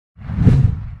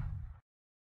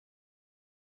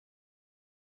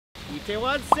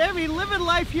Itaewon, we living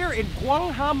life here in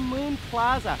Gwanghwamun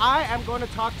Plaza. I am going to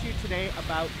talk to you today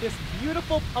about this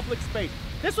beautiful public space.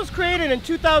 This was created in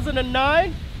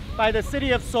 2009 by the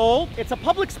city of Seoul. It's a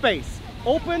public space,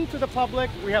 open to the public.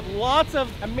 We have lots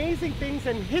of amazing things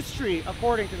in history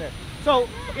according to this. So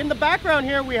in the background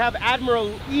here we have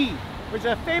Admiral Yi, which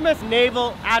is a famous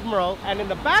naval admiral, and in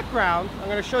the background, I'm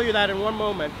going to show you that in one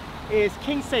moment, is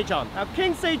King Sejong. Now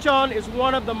King Sejong is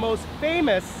one of the most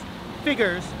famous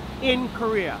figures in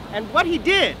Korea, and what he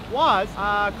did was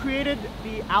created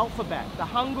the alphabet, the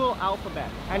Hangul alphabet,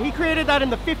 and he created that in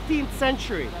the 15th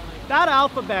century. That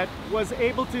alphabet was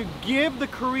able to give the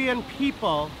Korean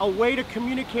people a way to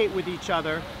communicate with each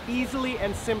other easily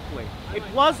and simply. It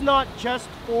was not just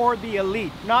for the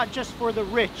elite, not just for the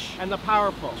rich and the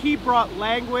powerful. He brought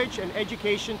language and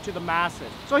education to the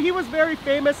masses. So he was very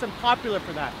famous and popular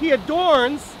for that. He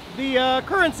adorns the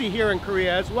currency here in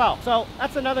Korea as well. So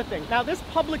that's another thing. Now this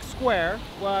public square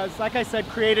was, like I said,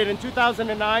 created in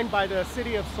 2009 by the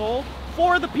city of Seoul.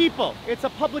 For the people. It's a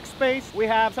public space. We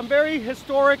have some very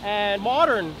historic and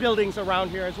modern buildings around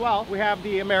here as well. We have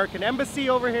the American Embassy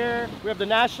over here. We have the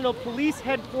National Police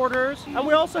Headquarters. And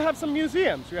we also have some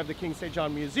museums. We have the King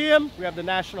Sejong Museum. We have the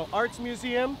National Arts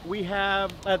Museum. We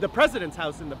have the President's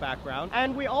House in the background.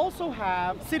 And we also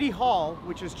have City Hall,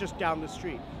 which is just down the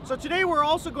street. So today we're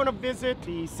also going to visit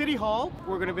the City Hall.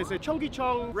 We're going to visit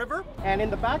Cheonggi River. And in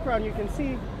the background you can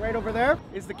see right over there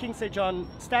is the King Sejong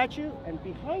statue. And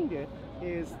behind it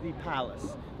is the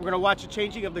palace. We're going to watch the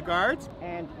changing of the guards,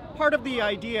 and part of the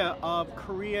idea of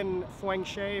Korean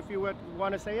feng-shui, if you would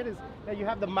want to say it, is that you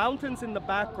have the mountains in the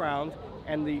background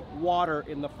and the water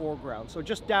in the foreground. So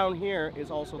just down here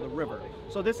is also the river.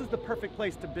 So this is the perfect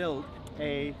place to build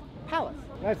a palace.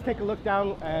 Let's take a look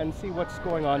down and see what's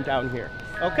going on down here.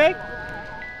 Okay?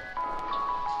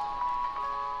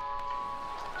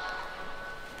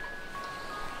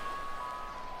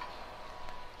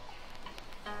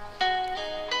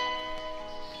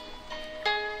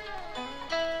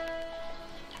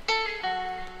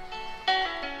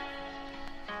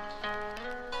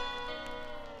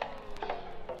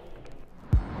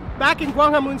 Back in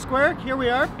Gwanghwamun Square, here we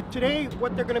are. Today,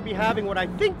 what they're going to be having, what I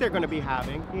think they're going to be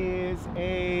having, is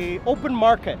a open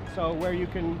market. So where you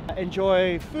can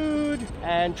enjoy food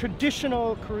and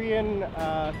traditional Korean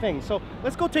things. So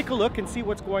let's go take a look and see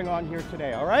what's going on here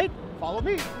today, all right? Follow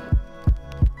me.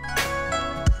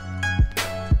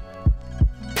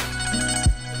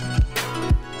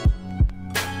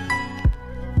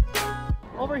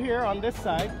 Over here on this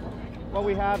side, what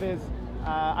we have is,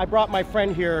 I brought my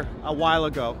friend here a while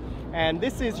ago. And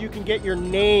this is, you can get your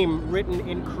name written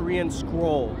in Korean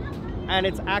scroll. And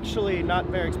it's actually not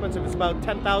very expensive. It's about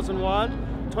 10,000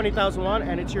 won, 20,000 won,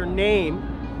 and it's your name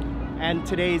and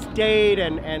today's date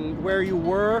and where you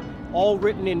were, all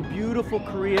written in beautiful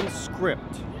Korean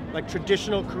script, like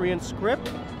traditional Korean script,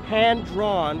 hand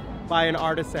drawn by an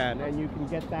artisan, and you can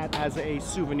get that as a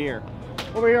souvenir.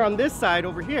 Over here on this side,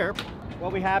 over here,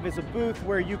 what we have is a booth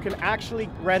where you can actually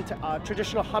rent a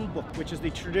traditional hanbok, which is the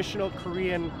traditional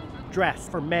Korean dress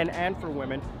for men and for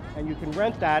women, and you can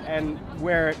rent that and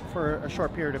wear it for a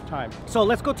short period of time. So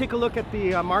let's go take a look at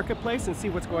the marketplace and see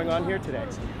what's going on here today.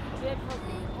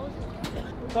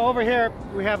 So over here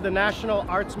we have the National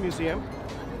Arts Museum,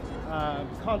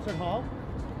 concert hall,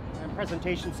 and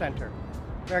presentation center.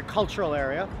 Very cultural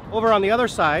area. Over on the other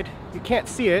side, you can't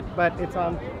see it, but it's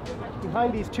on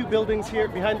behind these two buildings here,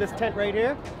 behind this tent right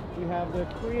here, we have the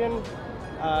Korean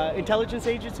Intelligence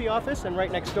Agency office, and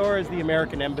right next door is the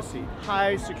American Embassy.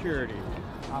 High security,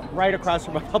 right across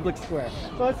from a public square.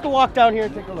 So let's go walk down here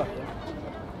and take a look.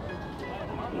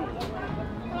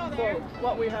 So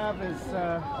what we have is,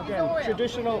 again,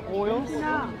 traditional oils.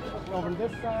 Over on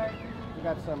this side, we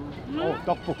got some,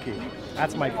 tteokbokki.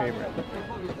 That's my favorite.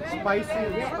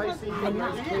 Spicy,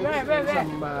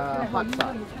 some hot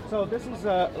sauce. So this is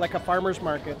like a farmer's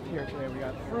market here today. We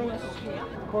got fruits,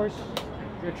 of course,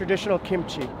 your traditional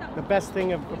kimchi, the best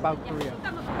thing about Korea.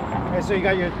 Okay, so you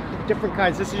got your different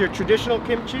kinds. This is your traditional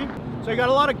kimchi. So you got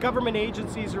a lot of government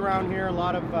agencies around here, a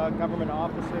lot of government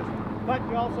offices. But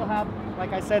you also have,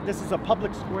 like I said, this is a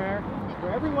public square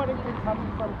where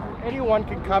anyone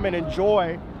can come and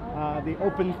enjoy the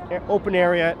open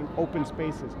area and open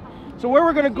spaces. So where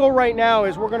we're going to go right now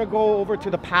is we're going to go over to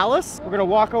the palace. We're going to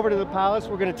walk over to the palace.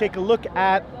 We're going to take a look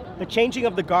at the changing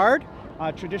of the guard,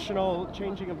 traditional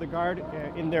changing of the guard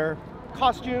in their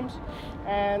costumes,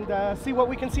 and see what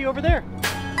we can see over there.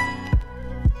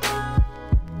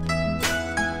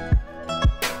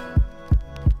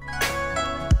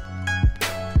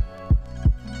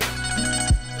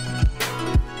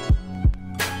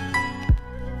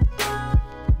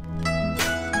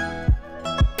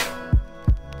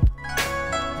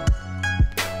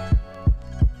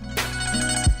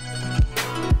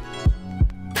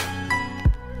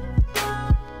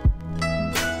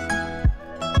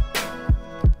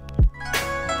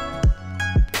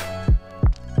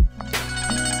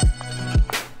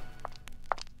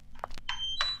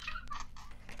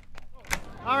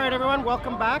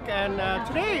 welcome back. And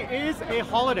today is a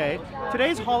holiday.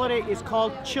 Today's holiday is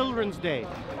called Children's Day.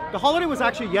 The holiday was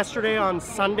actually yesterday on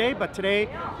Sunday, but today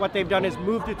what they've done is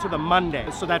moved it to the Monday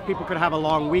so that people could have a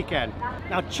long weekend.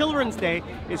 Now, Children's Day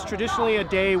is traditionally a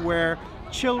day where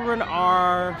children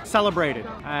are celebrated,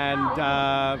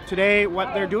 and today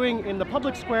what they're doing in the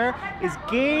public square is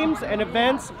games and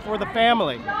events for the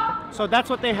family. So that's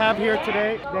what they have here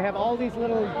today. They have all these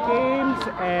little games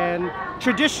and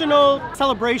traditional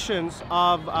celebrations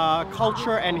of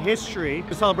culture and history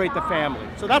to celebrate the family.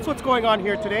 So that's what's going on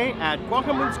here today at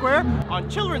Gwanghwamun Square on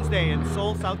Children's Day in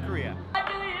Seoul, South Korea.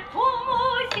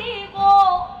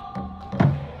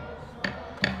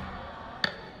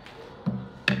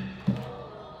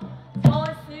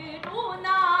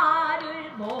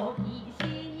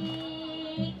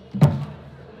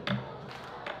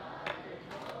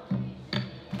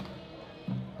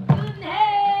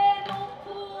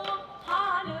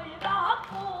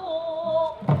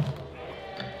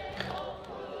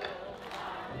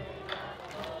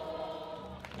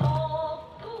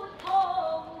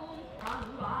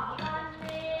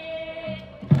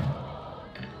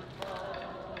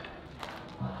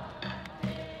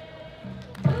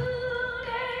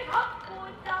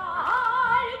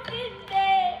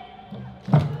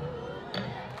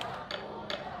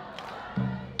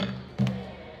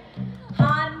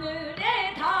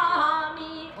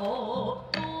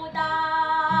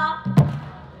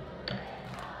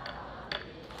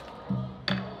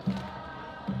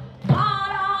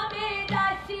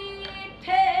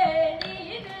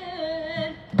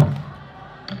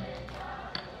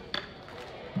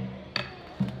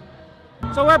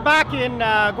 So we're back in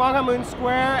Gwanghwamun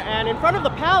Square, and in front of the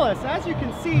palace, as you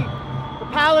can see, the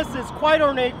palace is quite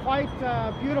ornate, quite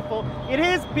beautiful. It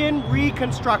has been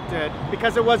reconstructed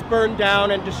because it was burned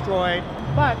down and destroyed,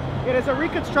 but it is a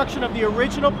reconstruction of the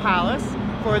original palace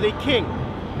for the king.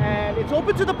 And it's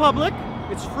open to the public,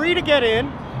 it's free to get in,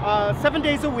 7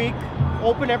 days a week,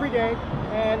 open every day.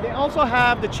 And they also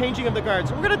have the changing of the guards.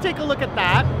 So we're going to take a look at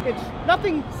that. It's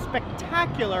nothing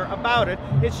spectacular about it,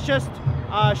 it's just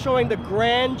showing the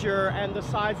grandeur and the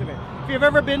size of it. If you've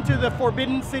ever been to the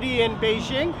Forbidden City in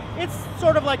Beijing, it's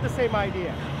sort of like the same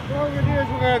idea. So what we're going to do is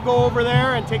we're going to go over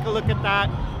there and take a look at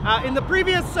that. In the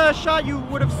previous shot, you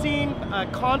would have seen a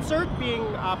concert being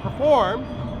performed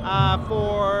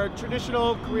for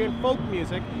traditional Korean folk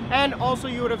music, and also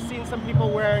you would have seen some people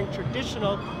wearing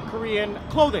traditional Korean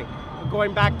clothing,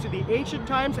 going back to the ancient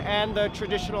times, and the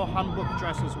traditional hanbok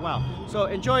dress as well. So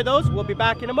enjoy those. We'll be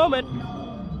back in a moment.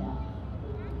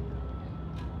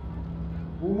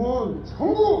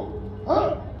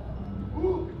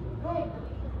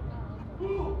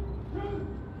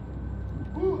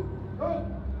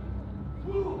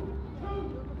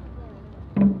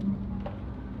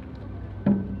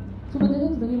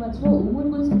 주부들은 눈이 맞춰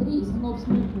우물문사들이 이상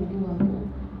없음을 보고하고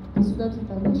기수가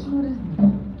준다고 신호를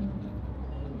합니다.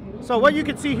 So what you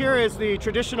can see here is the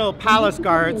traditional palace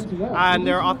guards and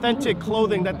their authentic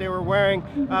clothing that they were wearing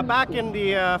back in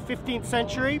the 15th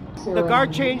century. The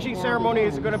guard changing ceremony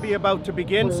is going to be about to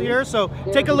begin here, so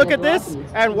take a look at this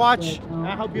and watch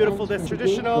how beautiful this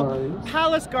traditional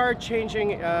palace guard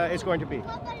changing is going to be.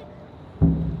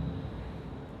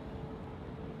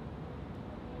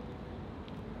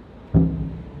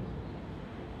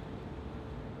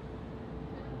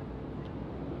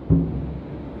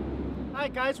 Hi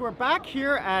guys, we're back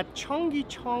here at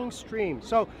Cheonggi-cheong Stream.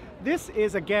 So this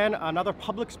is again another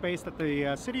public space that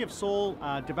the city of Seoul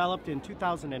developed in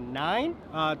 2009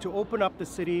 to open up the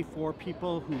city for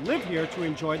people who live here to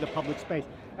enjoy the public space.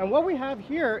 And what we have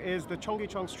here is the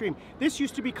Cheonggi-cheong Stream. This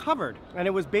used to be covered, and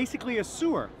it was basically a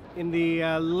sewer. In the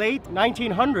late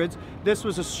 1900s, this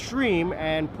was a stream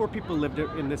and poor people lived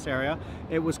in this area.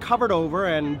 It was covered over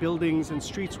and buildings and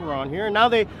streets were on here. And now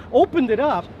they opened it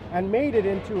up and made it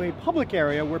into a public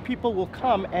area where people will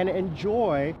come and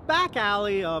enjoy back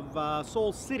alley of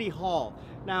Seoul City Hall.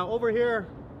 Now over here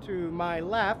to my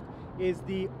left is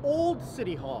the old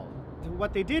City Hall.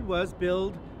 What they did was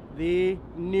build the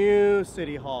new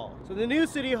City Hall. So the new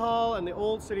City Hall and the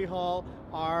old City Hall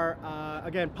are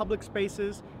again public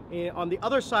spaces. On the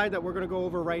other side that we're going to go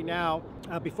over right now,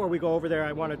 before we go over there,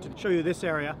 I wanted to show you this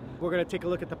area. We're going to take a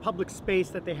look at the public space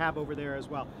that they have over there as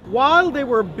well. While they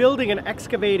were building and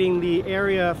excavating the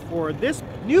area for this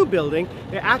new building,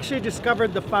 they actually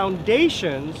discovered the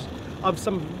foundations of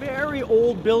some very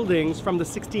old buildings from the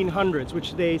 1600s,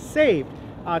 which they saved.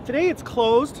 Today it's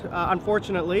closed,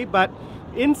 unfortunately, but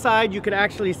inside you can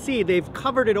actually see they've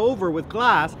covered it over with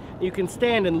glass. You can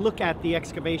stand and look at the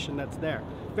excavation that's there.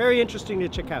 Very interesting to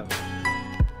check out.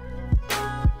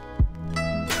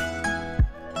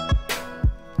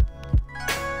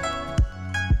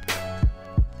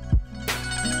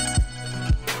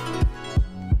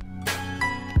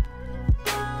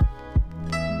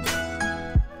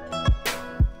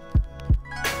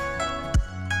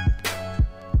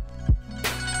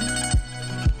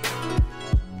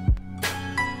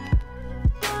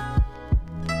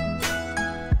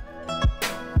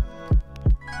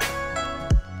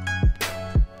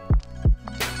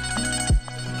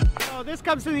 this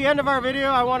comes to the end of our video.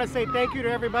 I want to say thank you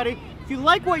to everybody. If you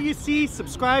like what you see,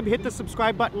 subscribe, hit the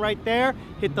subscribe button right there,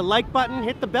 hit the like button,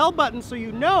 hit the bell button so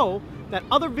you know that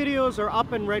other videos are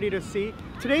up and ready to see.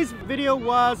 Today's video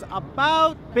was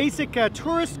about basic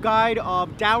tourist guide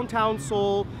of downtown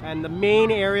Seoul and the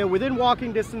main area within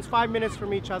walking distance, 5 minutes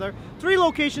from each other. 3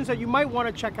 locations that you might want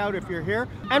to check out if you're here.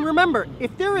 And remember,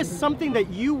 if there is something that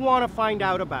you want to find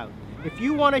out about, if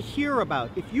you want to hear about,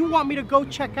 if you want me to go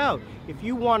check out, if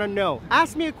you want to know,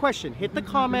 ask me a question. Hit the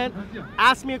comment,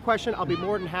 ask me a question. I'll be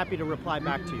more than happy to reply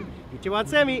back to you. Videopad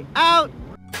Sammy, out!